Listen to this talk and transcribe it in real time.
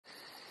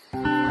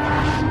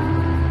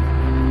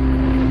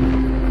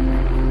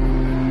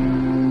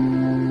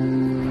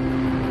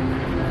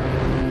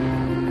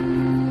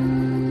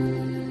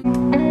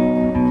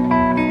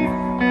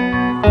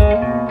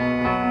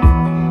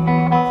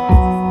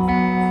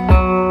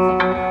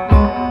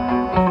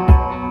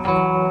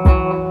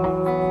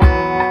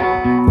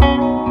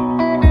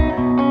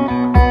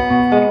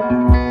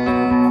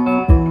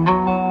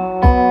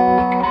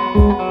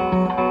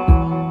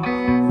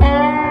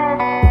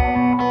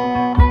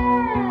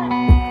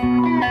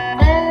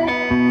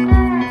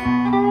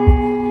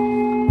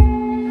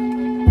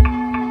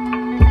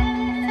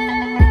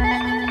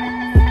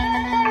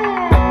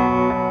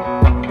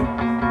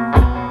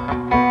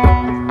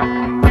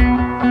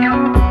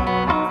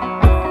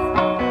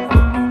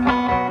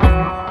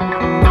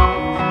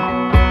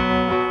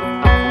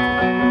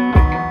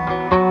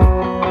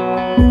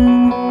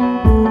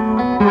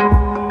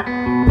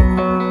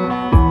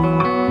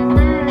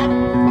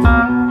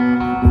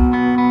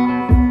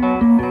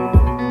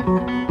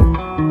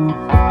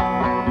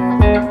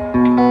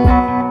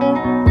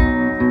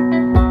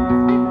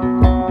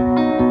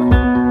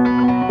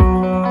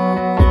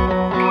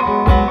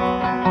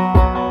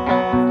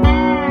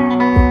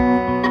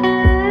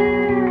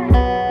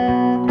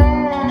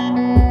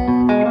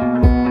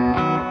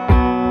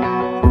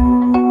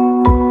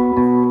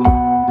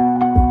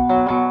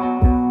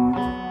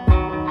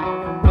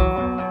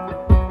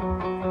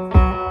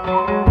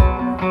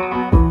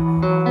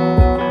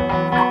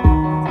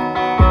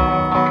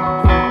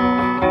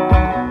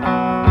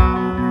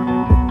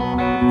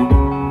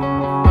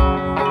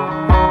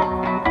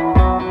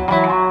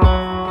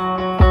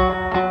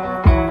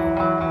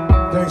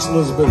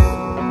Elizabeth.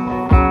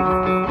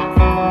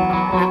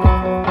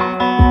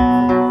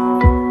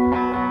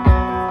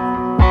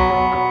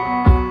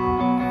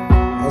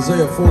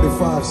 Isaiah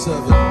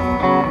 45:7. I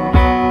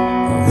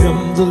am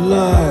the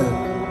light,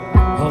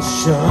 I'll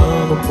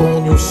shine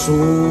upon your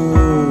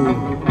soul.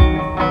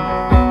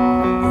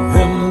 I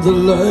am the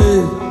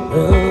light,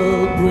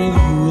 I'll bring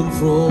you in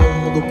from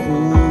the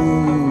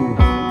cold.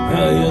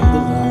 I am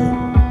the light.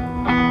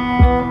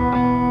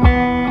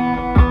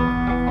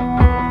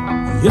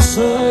 Yes,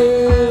 I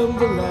am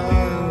the light.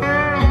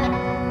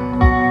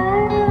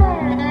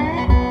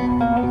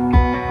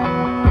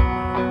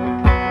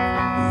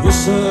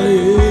 Yes, I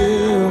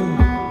am.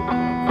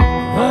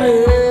 I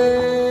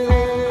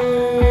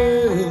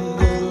am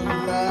the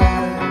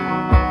light.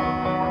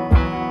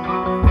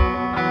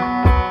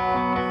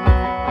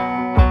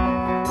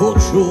 Put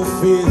your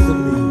faith in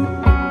me.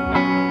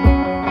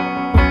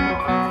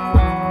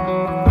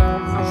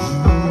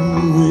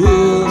 You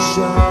will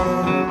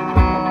shine.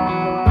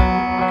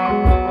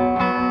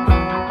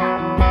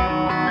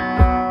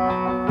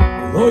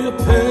 Though your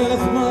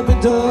path might be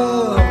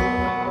dark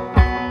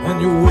and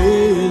your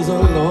ways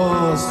are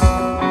lost,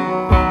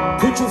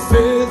 put your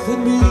faith in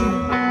me.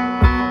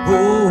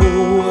 Oh,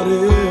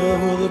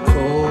 whatever the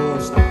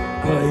cost,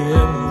 I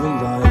am the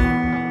light.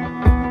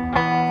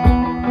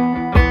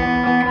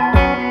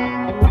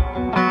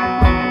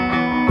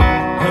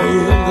 I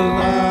am the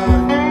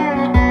light.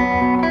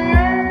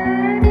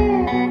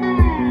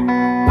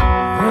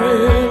 I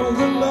am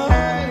the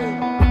light.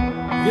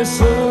 Yes,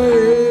 I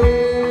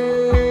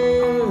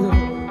am.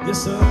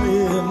 Yes, I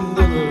am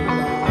the light.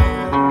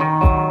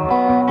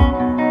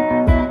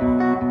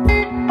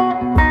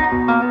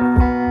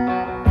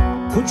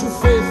 Put your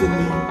faith in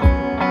me,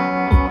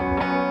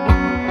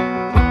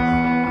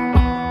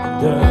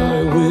 and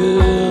I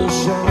will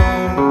shine.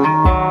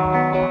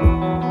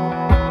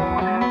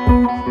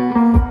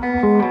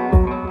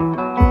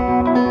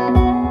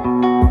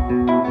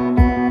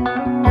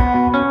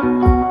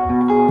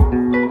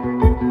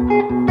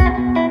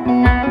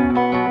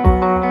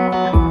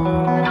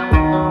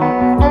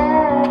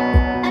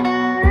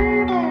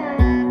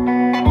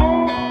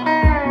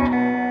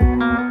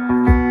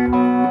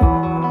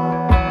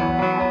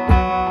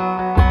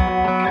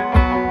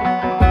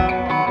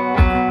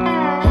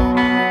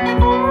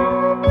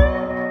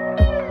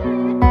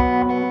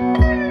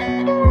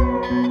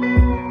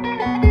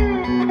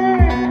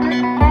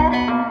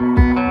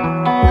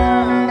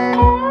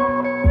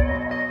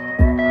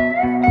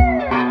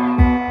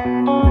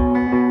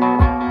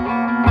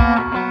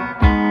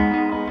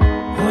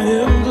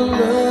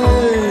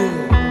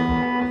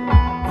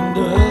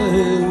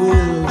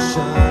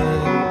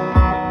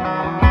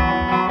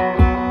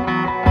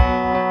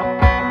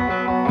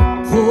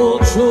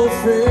 Put your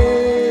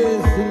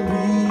faith in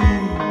me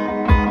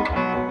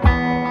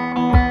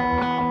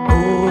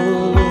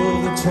all of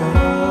the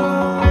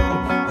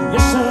time.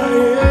 Yes, I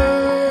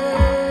am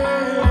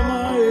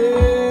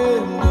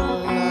the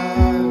light.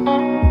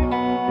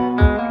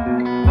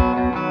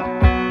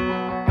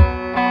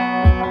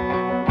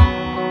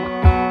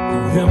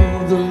 I am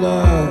the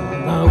light,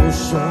 and I will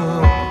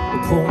shine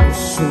upon the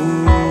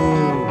soul.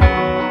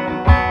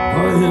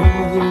 I am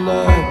the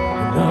light,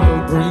 and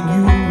I'll bring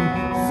you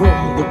from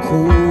the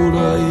cold.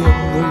 I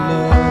am the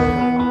light.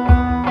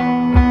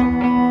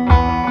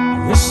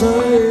 Yes, I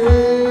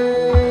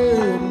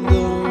am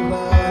the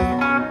light.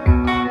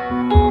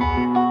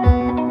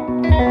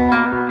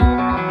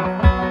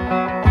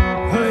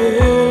 I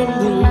am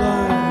the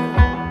light.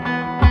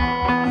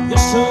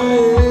 Yes, I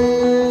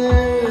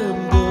am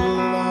the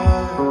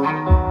light.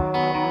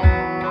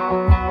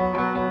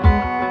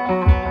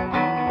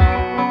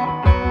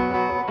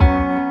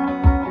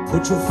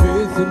 Put your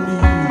faith in me,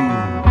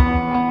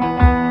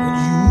 and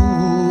you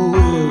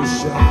will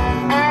shine.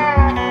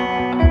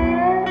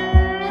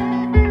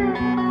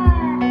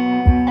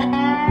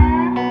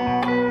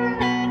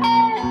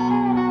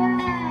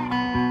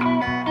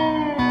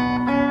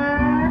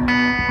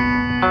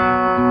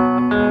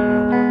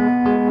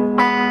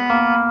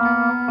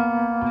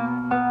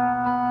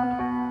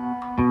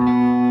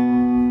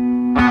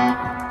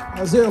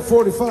 Isaiah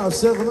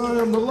 45:7, I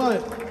am the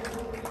light.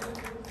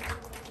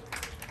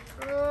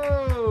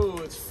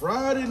 Oh, it's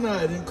Friday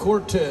night in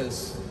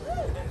Cortez.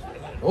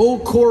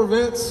 Old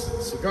Corvettes,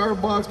 cigar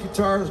box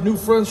guitars, new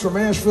friends from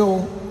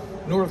Asheville,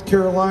 North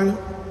Carolina.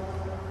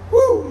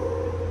 Woo!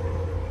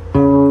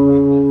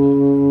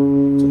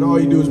 So now all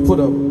you do is put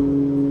a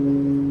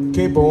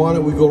capo on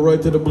it, we go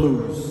right to the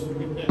blues.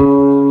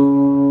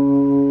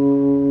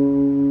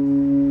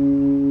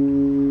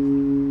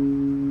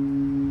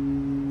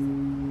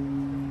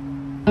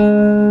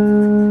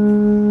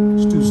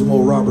 Let's do some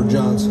old Robert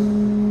Johnson.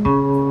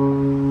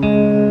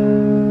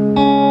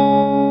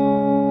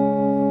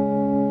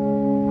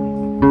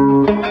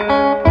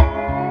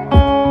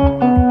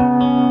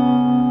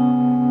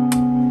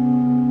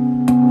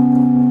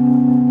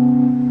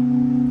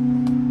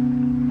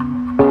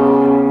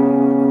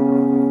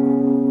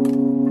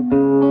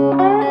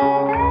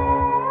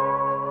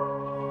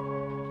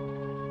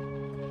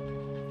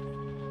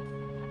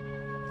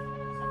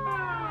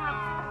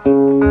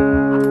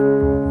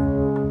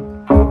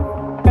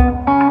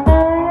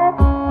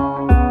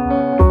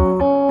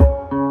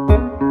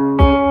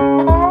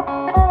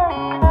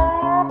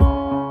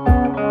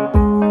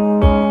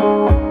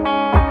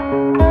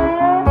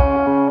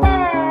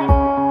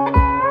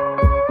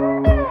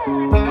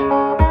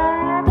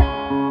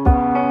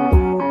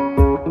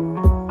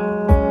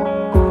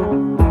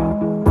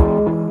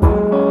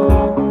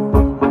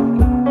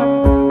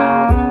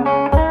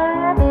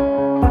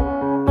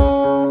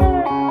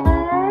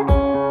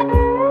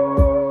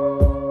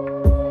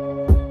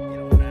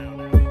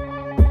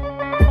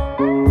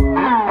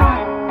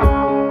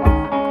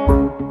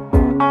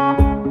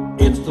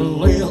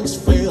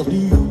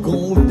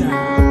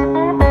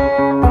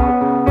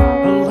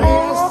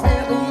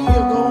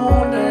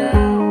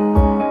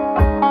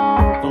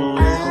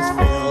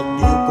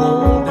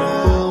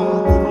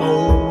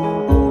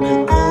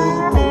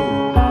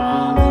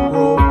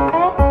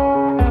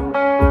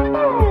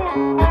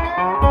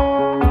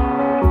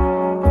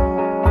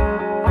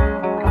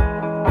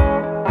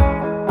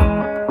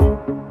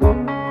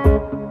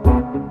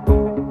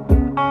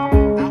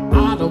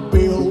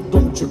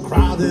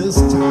 cry this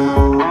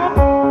time.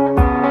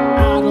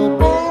 Out of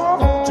bed,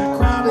 don't you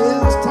cry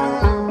this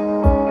time.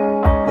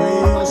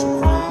 Well, she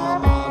cry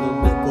about a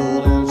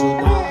nickel and she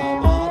die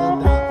about a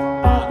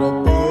dime. Out of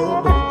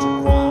bed, don't you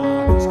cry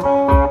this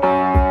time.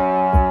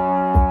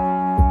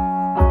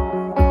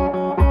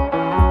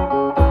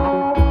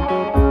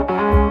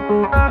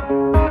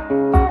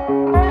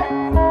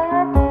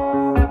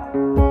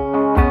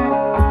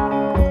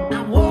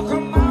 I'm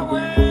walking my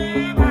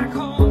way back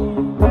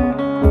home.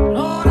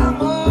 Lord, I'm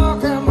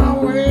walking my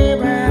way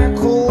back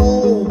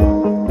home.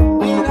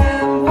 And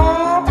I'm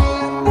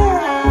walking my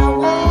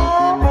way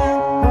back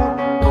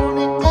on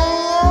the good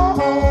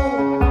pole.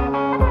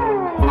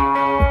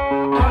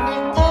 On the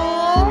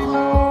good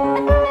pole.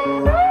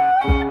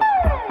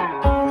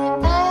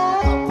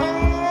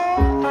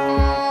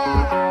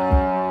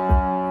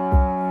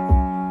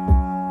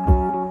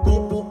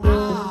 Go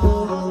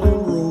out the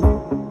road.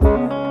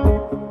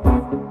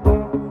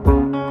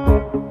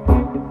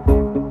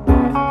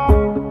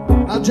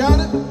 Now,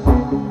 Johnny,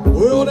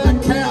 well, that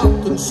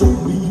captain's so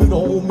mean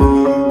on me.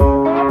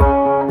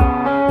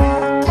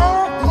 That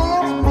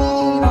captain's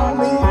mean on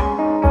me.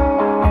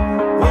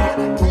 Well,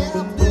 that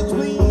captain's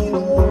mean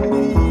on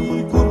me.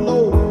 Good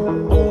Lord,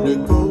 on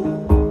it go.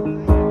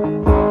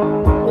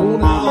 Oh,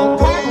 now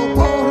go,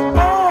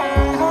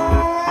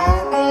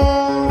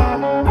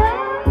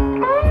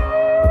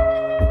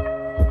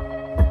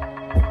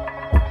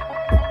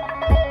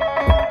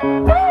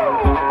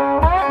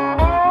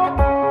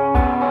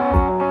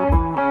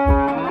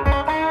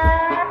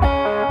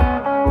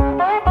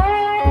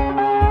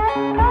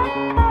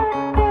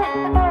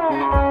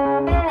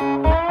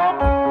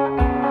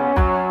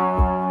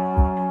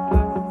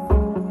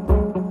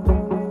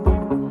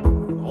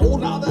 oh,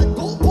 now that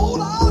go,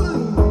 pull out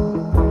and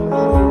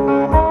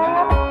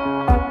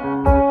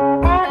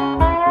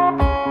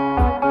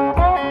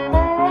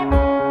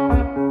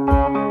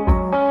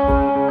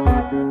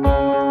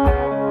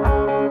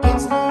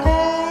it's the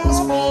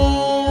last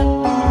man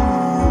you've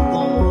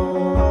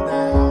gone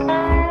down.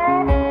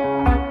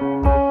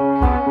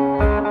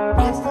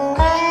 It's the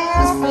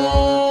last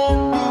man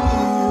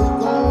you've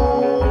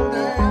gone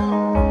down.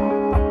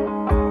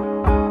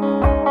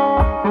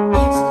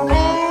 It's the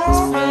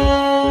last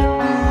man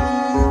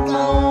you've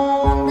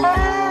gone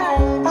down.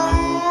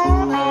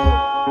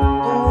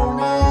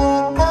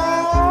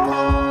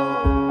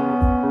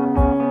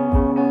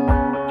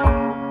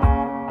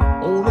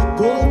 On that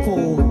Gulf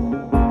Road.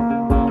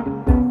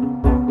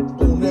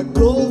 On that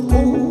Gulf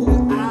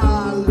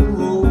Island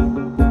Road.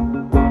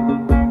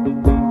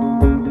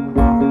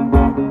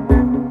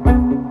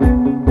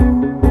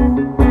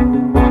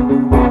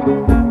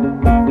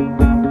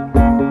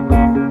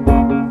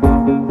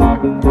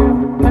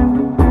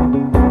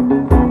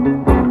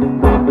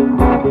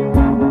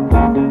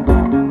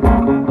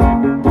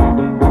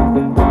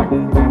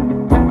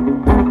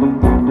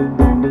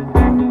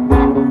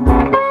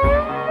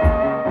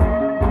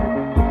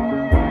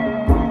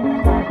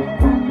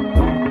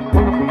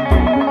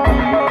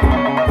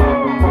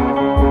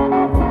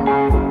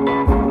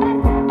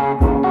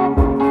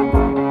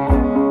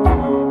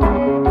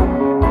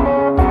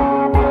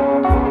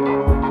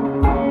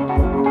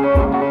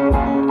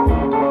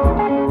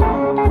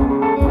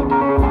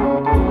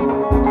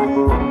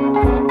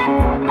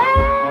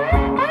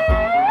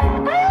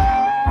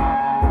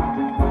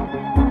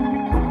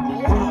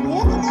 I'm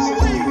walking my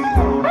way.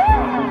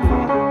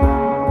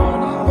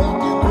 I'm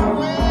walking my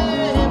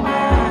way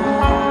back.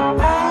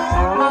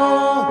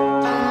 Walking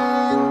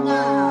my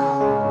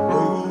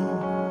way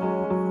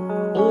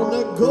on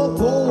that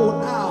Gulf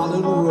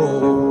Island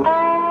Road.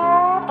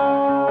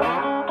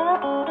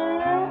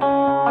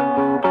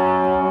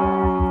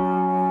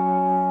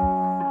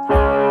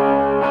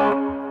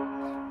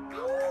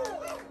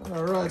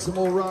 All right, some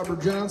old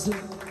Robert Johnson.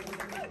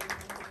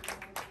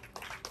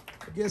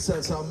 I guess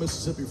that's how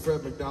Mississippi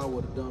Fred McDowell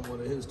would have done one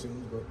of his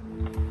tunes, but.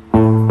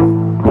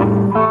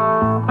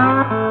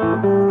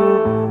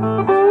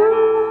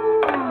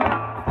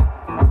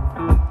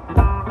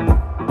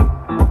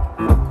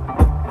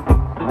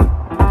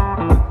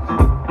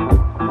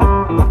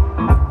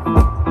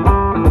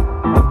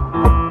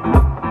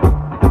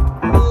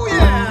 Oh,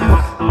 yeah!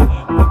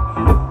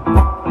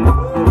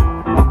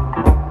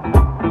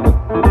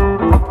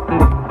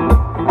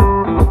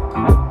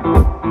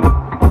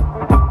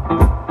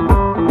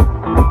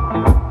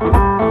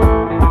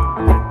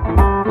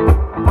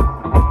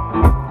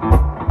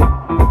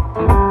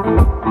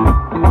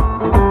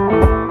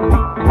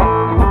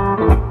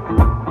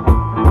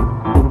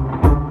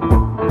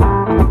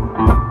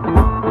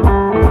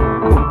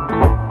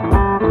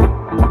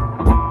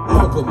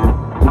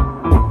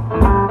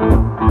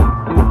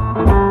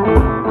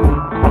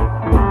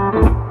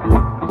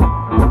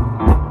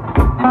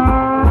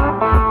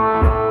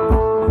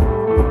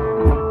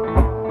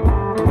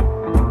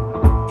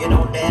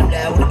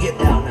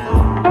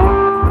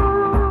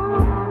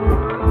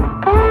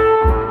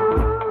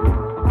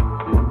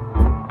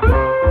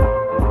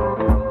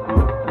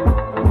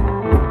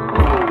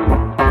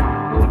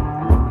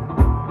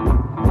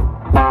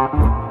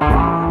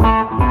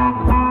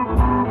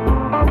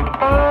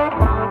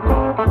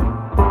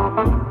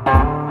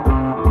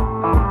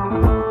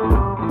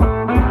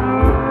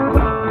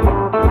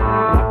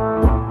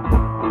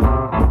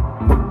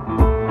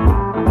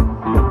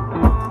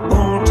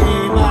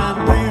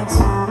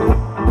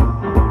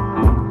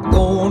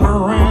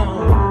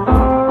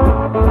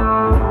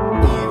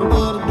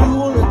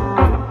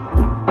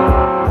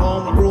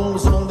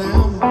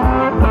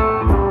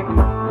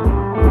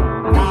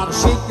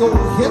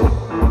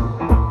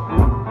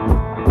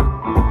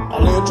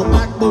 your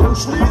backbone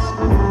slip.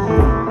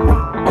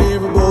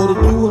 Everybody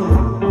doing it.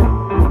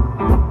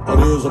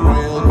 There's a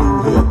brand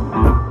new hip.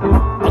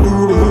 I do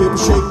the hip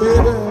shake,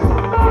 baby.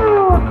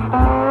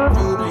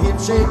 Do the hip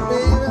shake,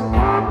 baby.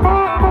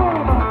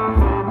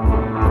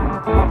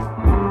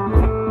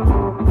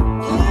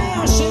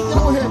 Yeah, shake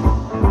your hip.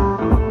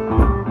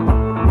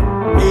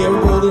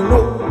 Everybody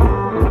know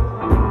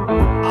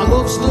I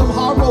love Slim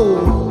Harlow.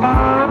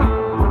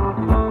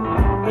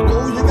 You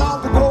know you got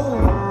to go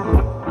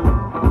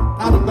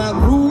out of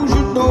Baton Rouge,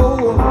 you know.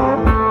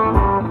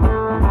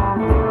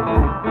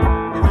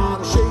 You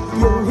gotta shake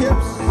your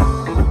hips.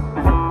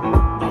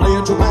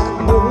 Let your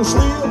backbone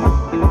slip.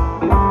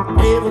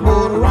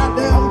 Everybody right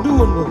down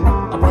doing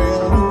a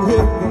brand new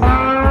hip.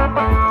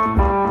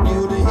 Do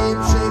the hip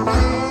shake,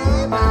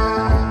 baby.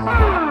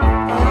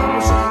 Hip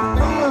shake,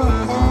 baby.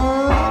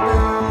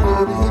 Do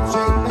the hip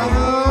shake, baby.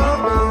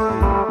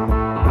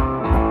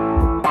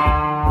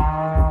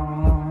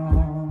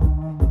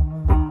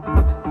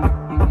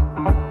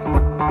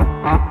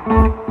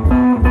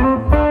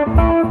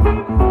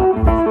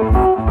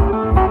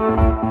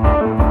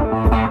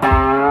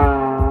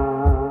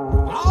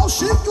 I'll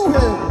shake your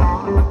head.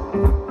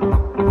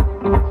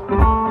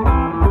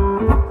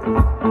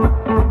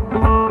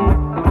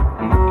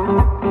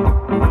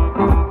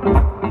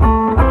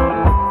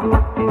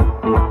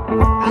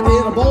 I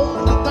get up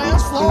on the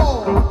dance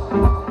floor,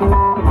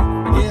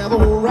 gather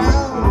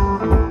around,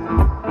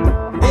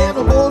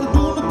 everybody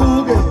doing the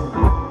boogie,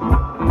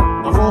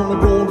 from the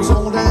borders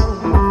on down.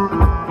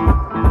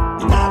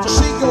 You got to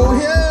shake your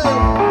head,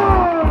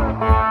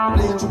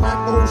 let your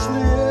backbone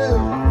slip.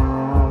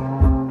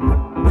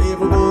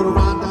 Everybody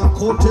right down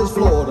Cortez,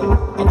 Florida,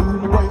 I do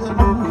the brand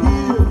new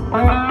hip.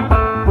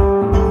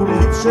 Do the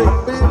hip shake,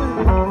 baby.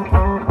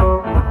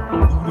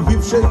 Do the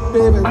hip shake,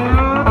 baby.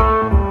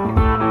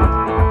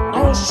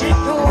 Don't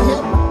shake your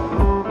hip.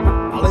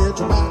 I let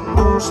your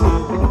backbone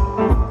slip.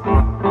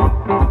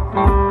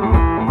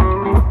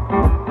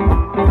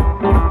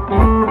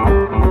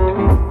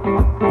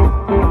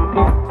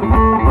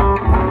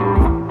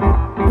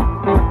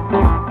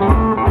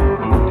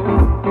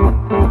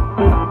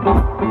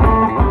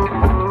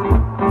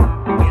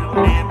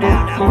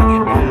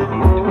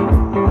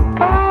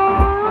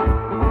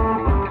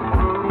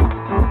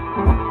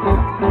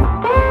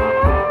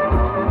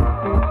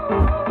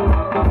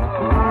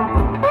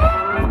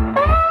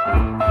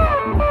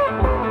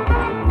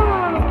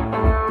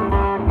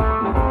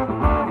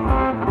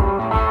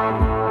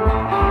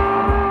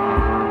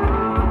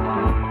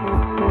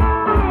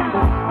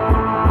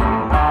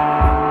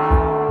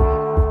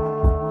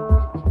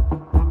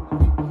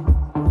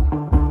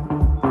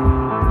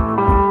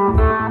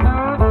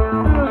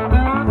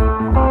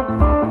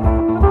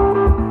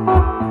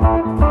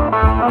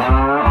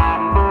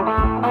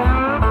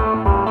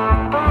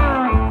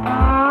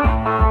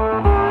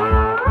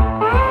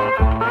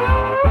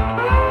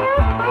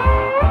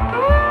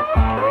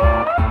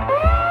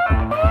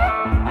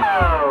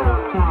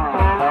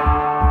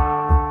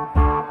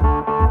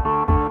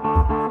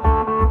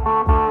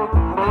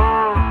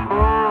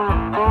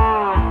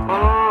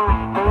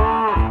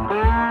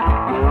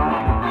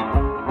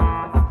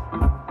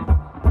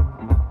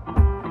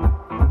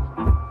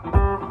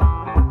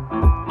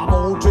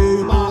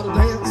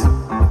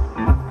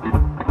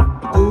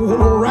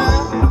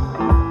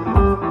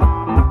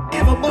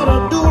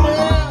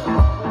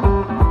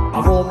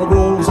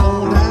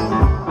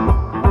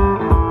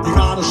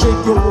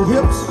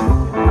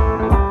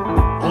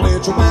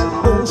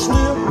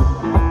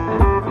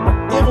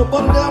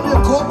 Everybody down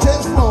there,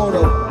 Cortez,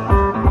 Florida,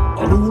 I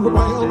do the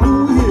brand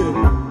new hip.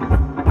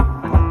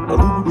 I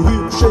do the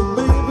hip shake,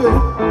 baby.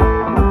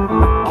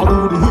 I do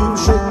the hip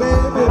shake,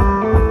 baby.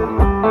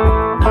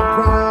 I'm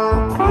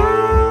crying,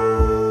 please,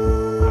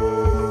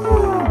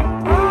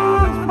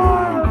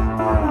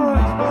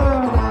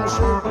 baby, now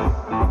shake.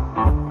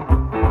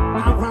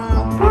 I'm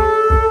crying,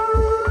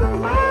 please.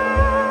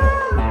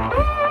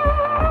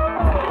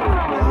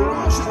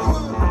 Now shake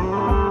it.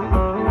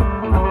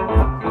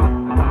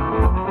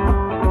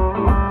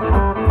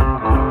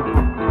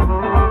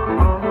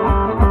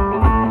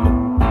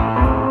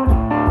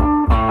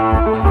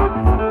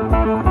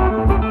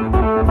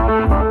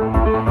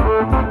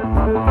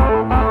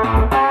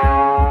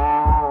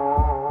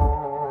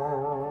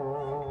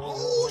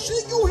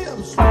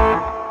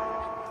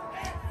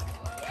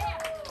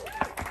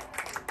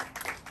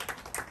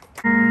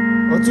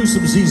 Let's do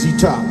some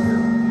ZZ Top here.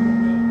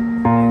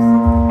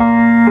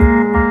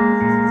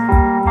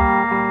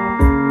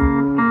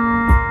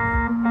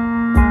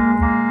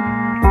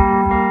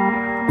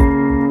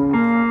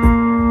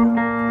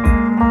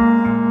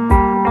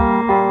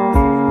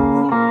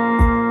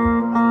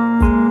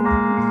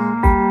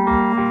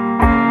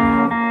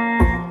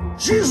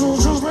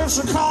 Jesus just left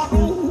Chicago.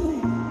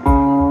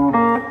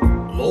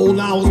 Lord,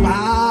 I was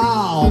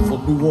bound for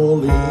New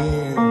Orleans.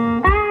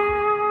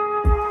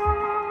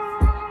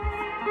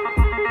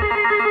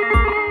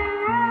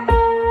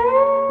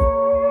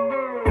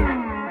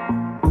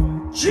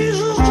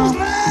 Jesus just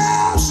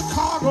left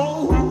Chicago.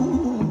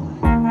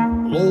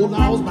 Lord,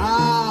 I was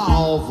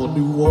bound bound for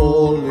New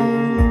Orleans.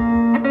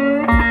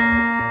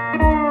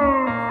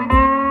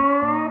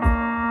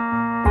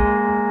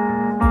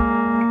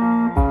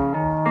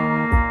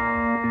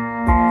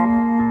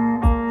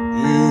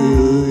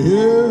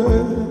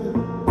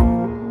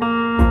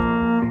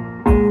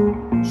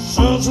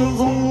 Searching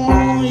for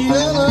one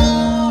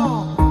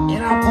yellow,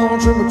 and I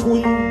punch in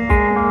between.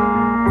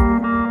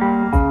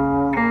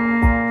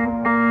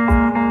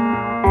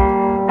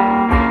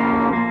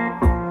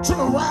 Took a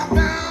ride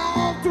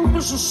down through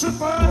Mississippi.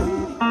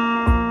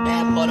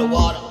 That muddy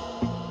water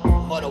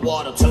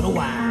to the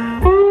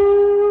wine.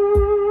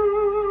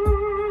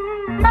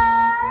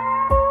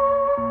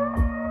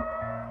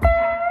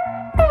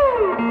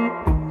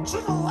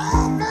 Took a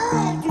ride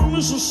down through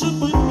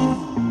Mississippi.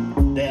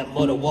 That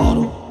muddy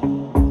water.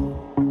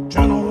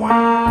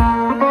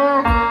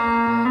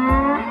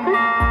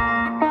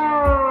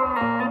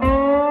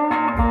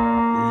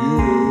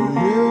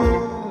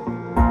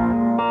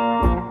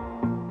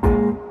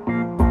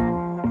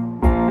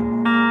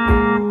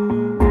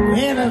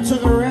 I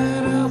took a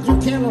ride out through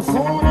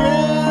California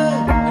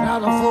and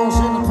out the forest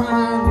in the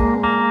pine.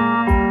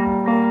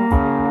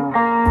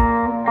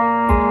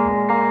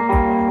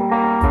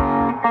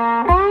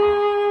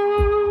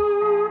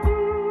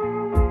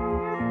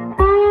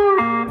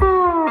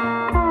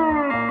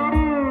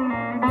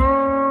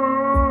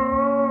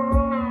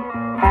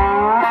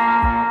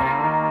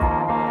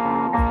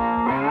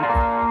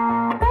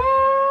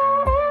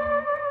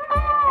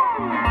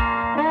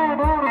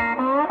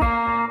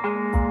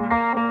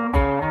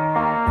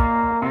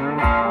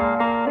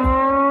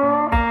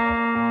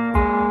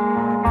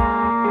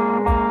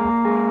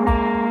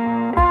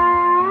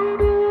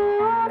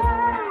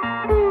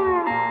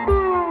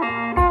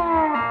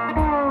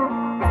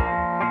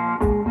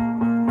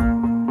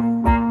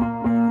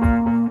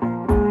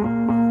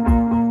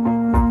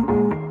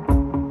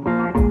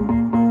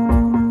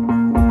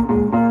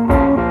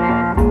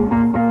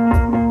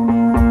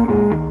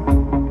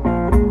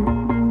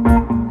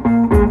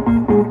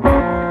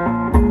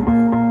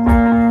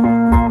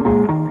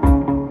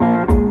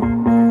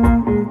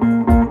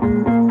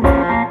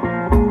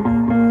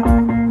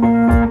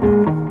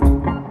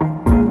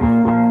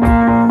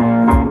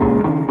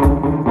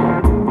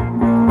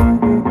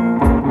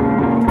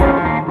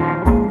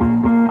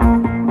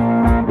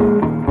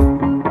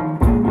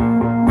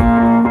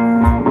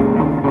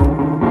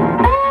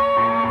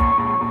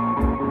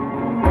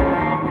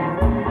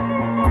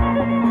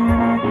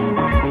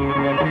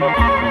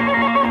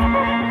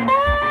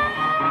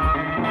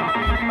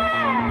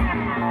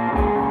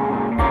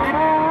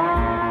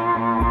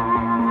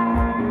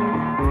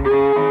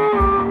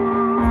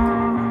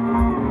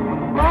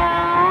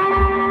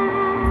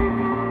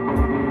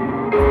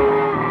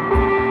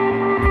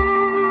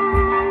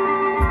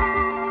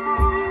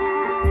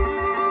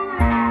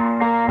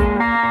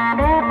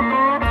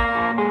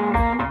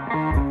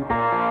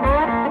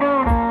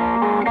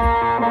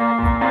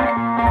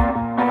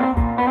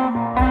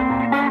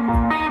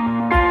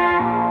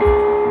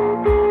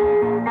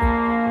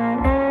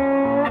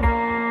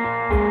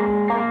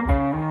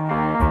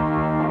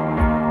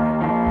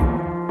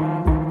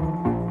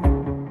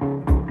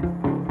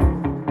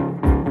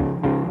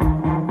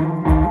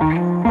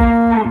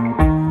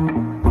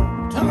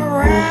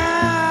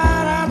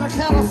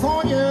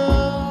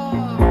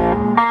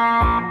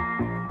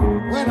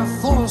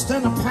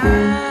 In the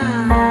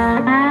pine.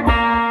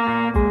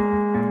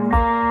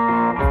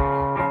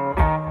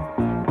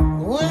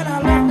 When I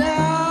looked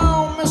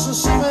down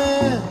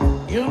Mississippi,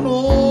 you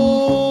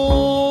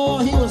know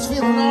he was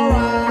feeling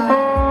alright.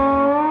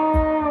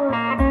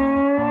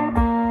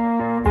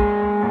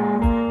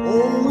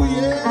 Oh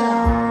yeah.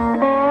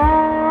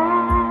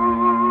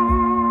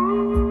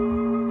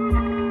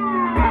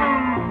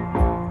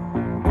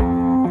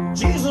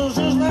 Jesus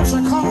just left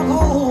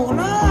Chicago,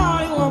 now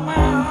he was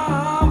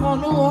bound for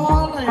New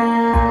Orleans.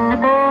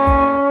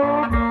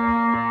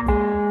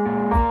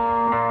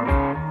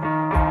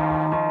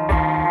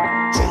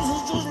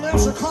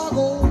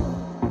 Chicago,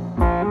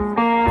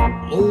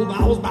 Lord, I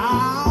was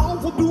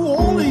bound for New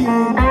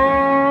Orleans.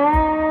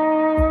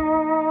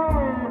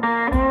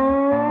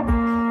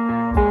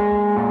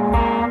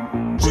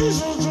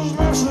 Jesus just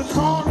left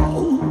Chicago,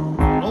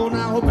 Lord, I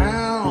was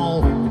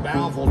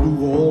bound for New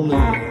Orleans.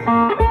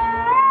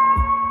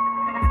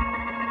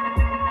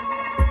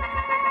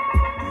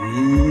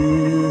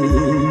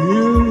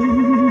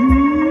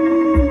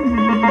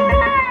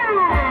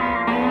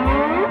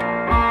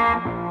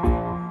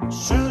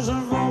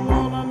 Searching for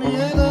one on the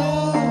other,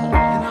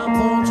 and I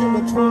punch in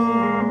between.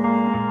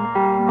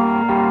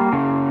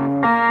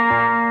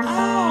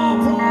 I'll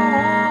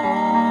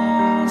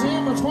punch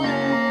in between.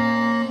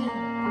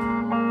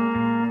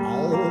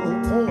 I'll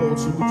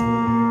punch in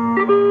between.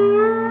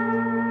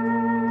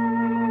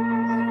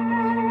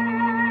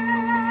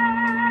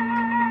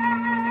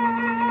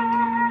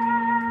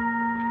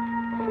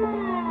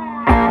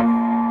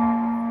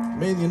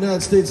 Made in the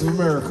United States of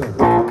America.